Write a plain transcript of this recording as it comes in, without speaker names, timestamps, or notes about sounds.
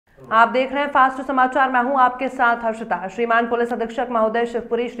आप देख रहे हैं फास्ट समाचार। मैं हूं आपके साथ हर्षिता। श्रीमान पुलिस अधीक्षक महोदय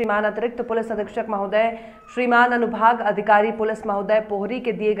शिवपुरी, श्रीमान अतिरिक्त पुलिस अधीक्षक महोदय, श्रीमान अनुभाग अधिकारी पुलिस महोदय पोहरी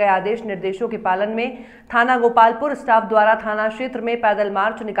के दिए गए आदेश निर्देशों के पालन में थाना गोपालपुर स्टाफ द्वारा थाना क्षेत्र में पैदल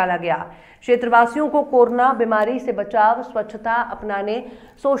मार्च निकाला गया। क्षेत्रवासियों को कोरोना बीमारी से बचाव, स्वच्छता अपनाने,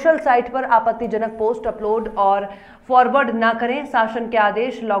 सोशल साइट पर आपत्तिजनक पोस्ट अपलोड और फॉरवर्ड न करें, शासन के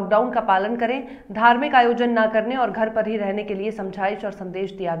आदेश लॉकडाउन का पालन करें, धार्मिक आयोजन न करने और घर पर ही रहने के लिए समझाइश और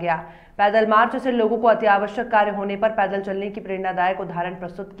संदेश दिया गया। पैदल मार्च से लोगों को अति आवश्यक कार्य होने पर पैदल चलने की प्रेरणादायक उदाहरण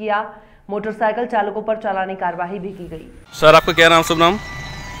प्रस्तुत किया। मोटरसाइकिल चालकों पर चालानी कार्रवाई भी की गई। सर, आपका क्या नाम, शुभ नाम?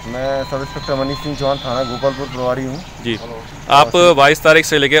 मैं सब इंस्पेक्टर मनीष सिंह चौहान, थाना गोपालपुर प्रभारी हूँ जी। आप 22 तारीख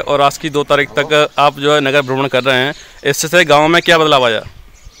से लेके और आज की 2 तारीख तक आप जो है नगर भ्रमण कर रहे हैं, इससे गांव में क्या बदलाव आया?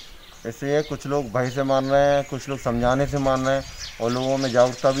 इससे कुछ लोग भय से मान रहे हैं, कुछ लोग समझाने से मान रहे हैं और लोगों में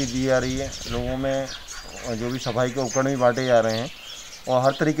जागरूकता भी दी जा रही है। लोगों में जो भी सफाई के उपकरण भी बांटे जा रहे हैं और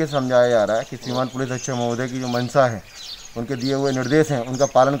हर तरीके से समझाया जा रहा है कि श्रीमान पुलिस अधीक्षक महोदय की जो मंशा है, उनके दिए हुए निर्देश हैं, उनका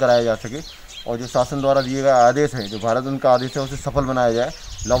पालन कराया जा सके और जो शासन द्वारा दिए गए आदेश है, जो भारत उनका आदेश है, उसे सफल बनाया जाए,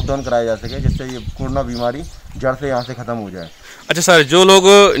 लॉकडाउन कराया जा सके, जिससे ये कोरोना बीमारी जड़ से यहाँ से ख़त्म हो जाए। अच्छा सर, जो लोग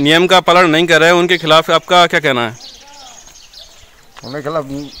नियम का पालन नहीं कर रहे हैं उनके खिलाफ आपका क्या कहना है? उनके खिलाफ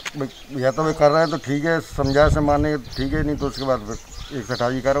या तो वे कर रहे हैं तो ठीक है, समझा से माने ठीक है, नहीं तो उसके बाद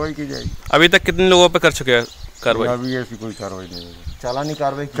 128 कार्रवाई की जाएगी। अभी तक कितने लोगों पर कर चुके हैं कार्रवाई? अभी ऐसी कोई कार्रवाई नहीं है। चालानी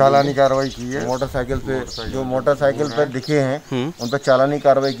कार्रवाई की है। मोटरसाइकिल पे जो मोटरसाइकिल पे दिखे हैं उन पर चालानी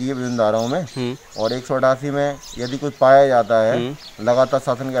कार्रवाई की है विभिन्न धाराओं में और 188 में यदि कोई पाया जाता है लगातार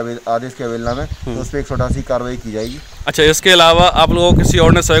शासन के आदेश की अवहेलना में तो उस पर 188 कार्रवाई की जाएगी। अच्छा, इसके अलावा आप लोगों को किसी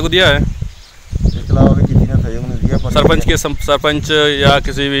और ने सहयोग दिया है? इसके अलावा भी किसी ने सहयोग नहीं दिया। सरपंच या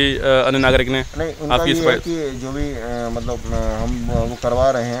किसी भी अन्य नागरिक ने? नहीं, उनका ये है कि जो भी मतलब हम वो करवा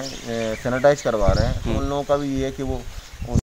रहे हैं, सैनिटाइज करवा रहे हैं, तो उन लोगों का भी ये है कि वो